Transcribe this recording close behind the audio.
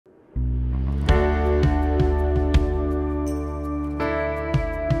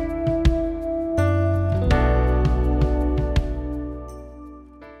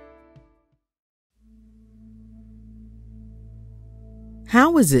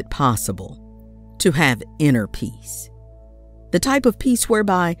How is it possible to have inner peace? The type of peace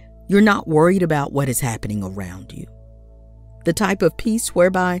whereby you're not worried about what is happening around you. The type of peace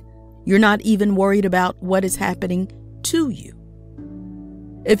whereby you're not even worried about what is happening to you.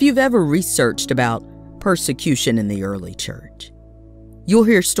 If you've ever researched about persecution in the early church, you'll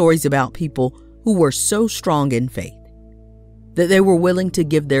hear stories about people who were so strong in faith that they were willing to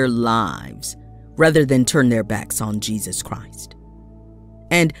give their lives rather than turn their backs on Jesus Christ.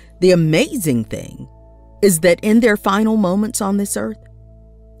 And the amazing thing is that in their final moments on this earth,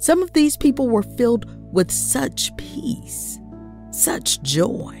 some of these people were filled with such peace, such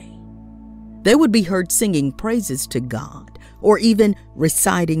joy. They would be heard singing praises to God or even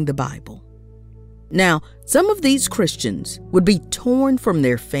reciting the Bible. Now, some of these Christians would be torn from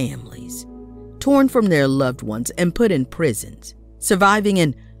their families, torn from their loved ones, and put in prisons, surviving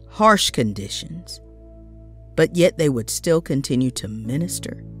in harsh conditions. But yet they would still continue to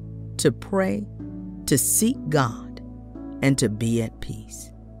minister, to pray, to seek God, and to be at peace.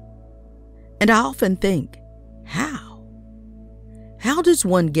 And I often think, how? How does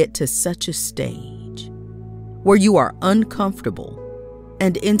one get to such a stage where you are uncomfortable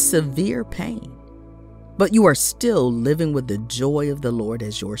and in severe pain, but you are still living with the joy of the Lord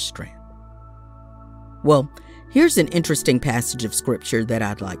as your strength? Well, here's an interesting passage of scripture that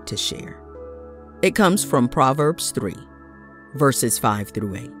I'd like to share. It comes from Proverbs 3, verses 5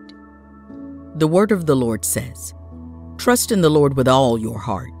 through 8. The word of the Lord says, "Trust in the Lord with all your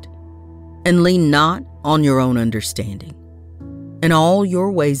heart, and lean not on your own understanding. In all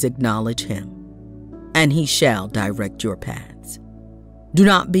your ways acknowledge him, and he shall direct your paths. Do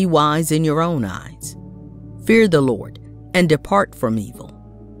not be wise in your own eyes. Fear the Lord, and depart from evil.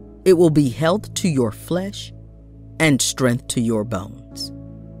 It will be health to your flesh and strength to your bones."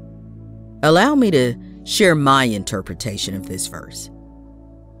 Allow me to share my interpretation of this verse.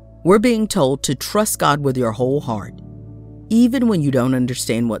 We're being told to trust God with your whole heart, even when you don't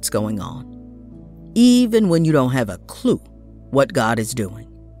understand what's going on, even when you don't have a clue what God is doing.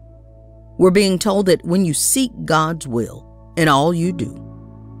 We're being told that when you seek God's will in all you do,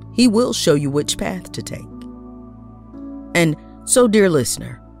 he will show you which path to take. And so, dear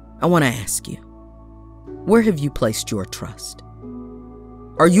listener, I want to ask you, where have you placed your trust?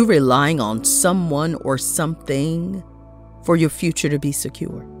 Are you relying on someone or something for your future to be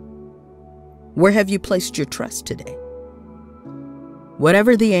secure? Where have you placed your trust today?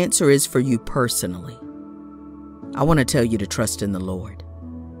 Whatever the answer is for you personally, I want to tell you to trust in the Lord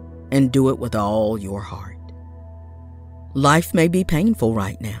and do it with all your heart. Life may be painful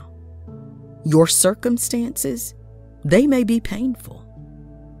right now. Your circumstances, they may be painful.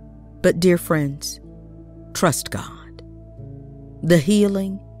 But dear friends, trust God. The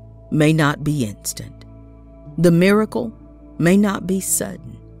healing may not be instant. The miracle may not be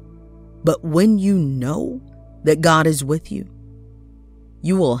sudden. But when you know that God is with you,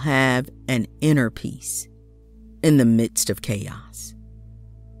 you will have an inner peace in the midst of chaos.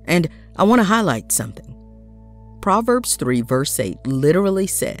 And I want to highlight something. Proverbs 3 verse 8 literally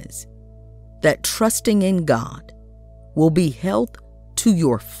says that trusting in God will be health to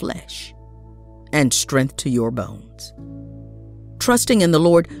your flesh and strength to your bones. Trusting in the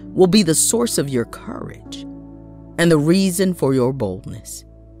Lord will be the source of your courage and the reason for your boldness.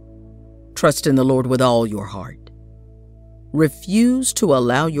 Trust in the Lord with all your heart. Refuse to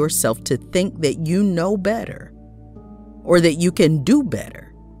allow yourself to think that you know better or that you can do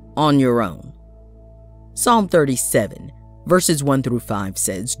better on your own. Psalm 37, verses 1 through 5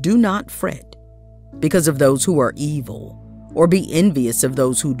 says, "Do not fret because of those who are evil, or be envious of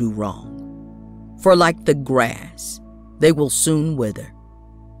those who do wrong. For like the grass, they will soon wither.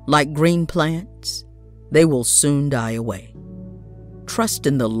 Like green plants, they will soon die away. Trust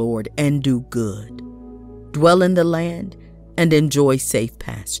in the Lord and do good. Dwell in the land and enjoy safe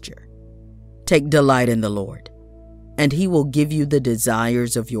pasture. Take delight in the Lord, and he will give you the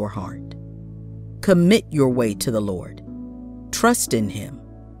desires of your heart. Commit your way to the Lord. Trust in him,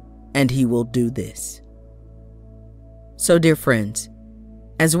 and he will do this." So, dear friends,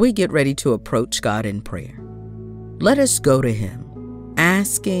 as we get ready to approach God in prayer, let us go to him,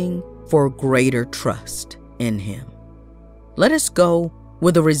 asking for greater trust in him. Let us go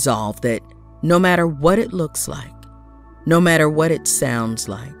with a resolve that no matter what it looks like, no matter what it sounds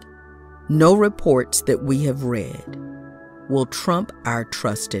like, no reports that we have read will trump our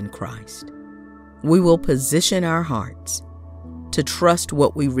trust in Christ. We will position our hearts to trust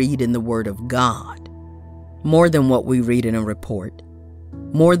what we read in the Word of God more than what we read in a report,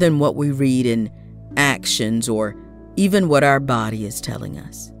 more than what we read in actions or even what our body is telling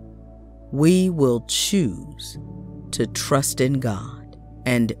us. We will choose to trust in God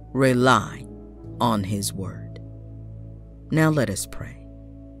and rely on His Word. Now let us pray.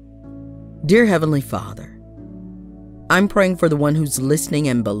 Dear Heavenly Father, I'm praying for the one who's listening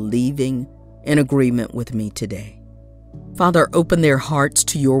and believing in agreement with me today. Father, open their hearts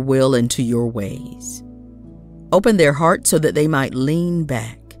to your will and to your ways. Open their hearts so that they might lean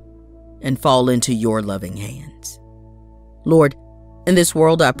back and fall into your loving hands. Lord, in this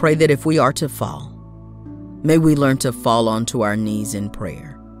world, I pray that if we are to fall, may we learn to fall onto our knees in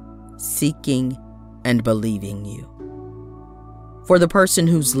prayer, seeking and believing you. For the person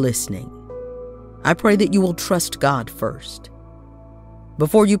who's listening, I pray that you will trust God first.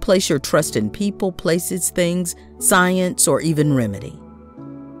 Before you place your trust in people, places, things, science, or even remedy,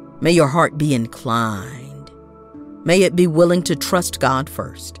 may your heart be inclined. May it be willing to trust God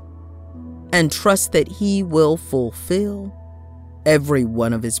first and trust that He will fulfill every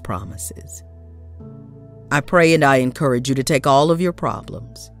one of His promises. I pray and I encourage you to take all of your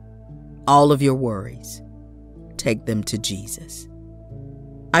problems, all of your worries, take them to Jesus.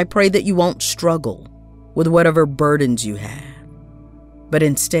 I pray that you won't struggle with whatever burdens you have, but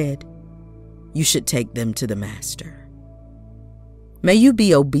instead, you should take them to the Master. May you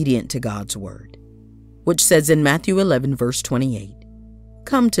be obedient to God's word, which says in Matthew 11, verse 28,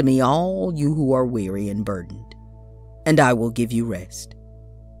 "Come to me, all you who are weary and burdened, and I will give you rest."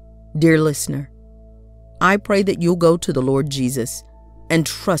 Dear listener, I pray that you'll go to the Lord Jesus and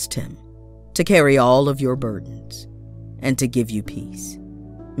trust Him to carry all of your burdens and to give you peace.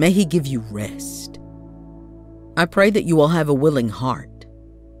 May He give you rest. I pray that you will have a willing heart,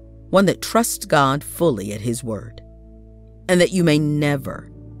 one that trusts God fully at His word, and that you may never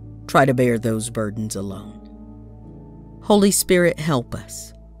try to bear those burdens alone. Holy Spirit, help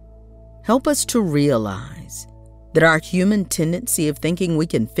us. Help us to realize that our human tendency of thinking we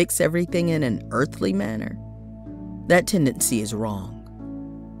can fix everything in an earthly manner, that tendency is wrong.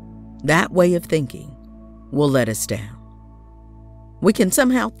 That way of thinking will let us down. We can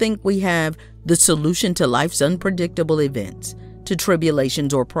somehow think we have the solution to life's unpredictable events, to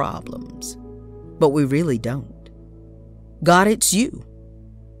tribulations or problems, but we really don't. God, it's you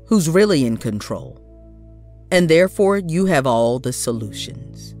who's really in control, and therefore you have all the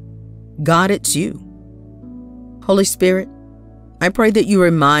solutions. God, it's you. Holy Spirit, I pray that you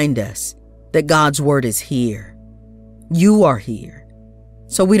remind us that God's word is here. You are here,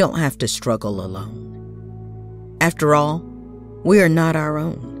 so we don't have to struggle alone. After all, we are not our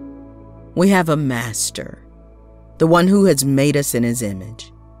own. We have a Master, the one who has made us in His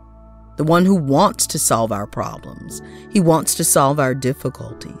image, the one who wants to solve our problems. He wants to solve our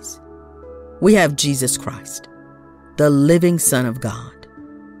difficulties. We have Jesus Christ, the living Son of God,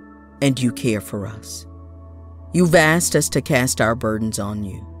 and you care for us. You've asked us to cast our burdens on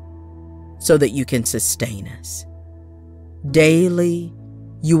you so that you can sustain us. Daily,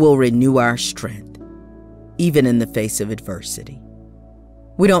 you will renew our strength, even in the face of adversity.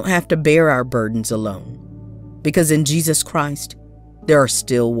 We don't have to bear our burdens alone, because in Jesus Christ, there are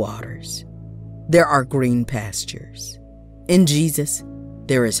still waters. There are green pastures. In Jesus,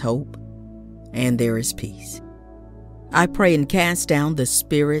 there is hope and there is peace. I pray and cast down the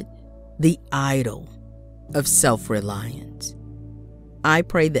spirit, the idol of self-reliance. I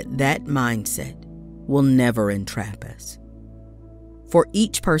pray that that mindset will never entrap us. For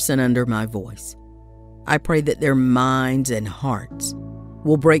each person under my voice, I pray that their minds and hearts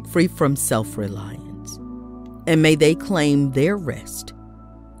will break free from self-reliance, and may they claim their rest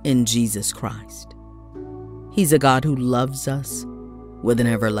in Jesus Christ. He's a God who loves us with an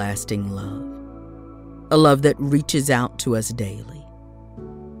everlasting love, a love that reaches out to us daily.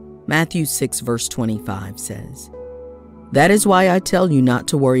 Matthew 6, verse 25 says, "That is why I tell you not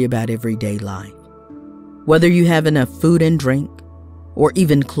to worry about everyday life, whether you have enough food and drink or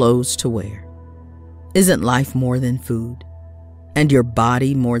even clothes to wear. Isn't life more than food, and your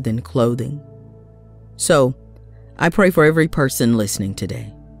body more than clothing?" So, I pray for every person listening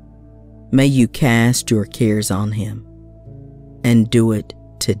today. May you cast your cares on Him, and do it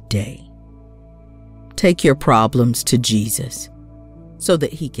today. Take your problems to Jesus so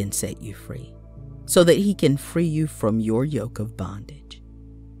that He can set you free, so that He can free you from your yoke of bondage.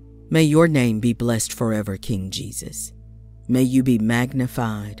 May your name be blessed forever, King Jesus. May you be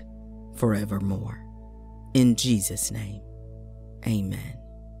magnified forevermore. In Jesus' name, amen.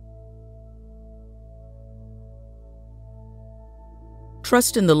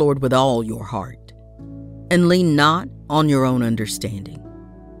 Trust in the Lord with all your heart, and lean not on your own understanding.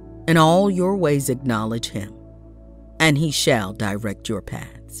 In all your ways acknowledge Him, and He shall direct your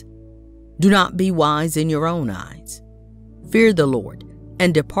paths. Do not be wise in your own eyes. Fear the Lord,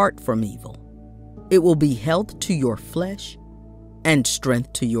 and depart from evil. It will be health to your flesh, and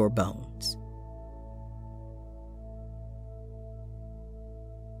strength to your bones.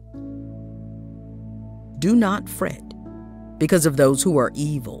 Do not fret because of those who are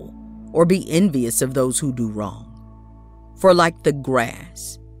evil, or be envious of those who do wrong. For like the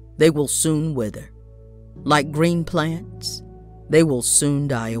grass, they will soon wither. Like green plants, they will soon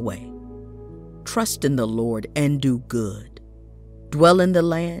die away. Trust in the Lord and do good. Dwell in the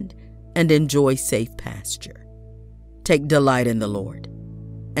land and enjoy safe pasture. Take delight in the Lord,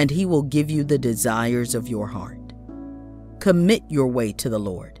 and He will give you the desires of your heart. Commit your way to the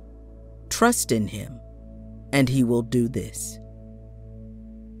Lord. Trust in Him, and He will do this.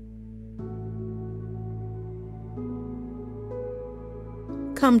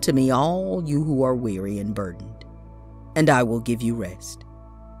 Come to me, all you who are weary and burdened, and I will give you rest.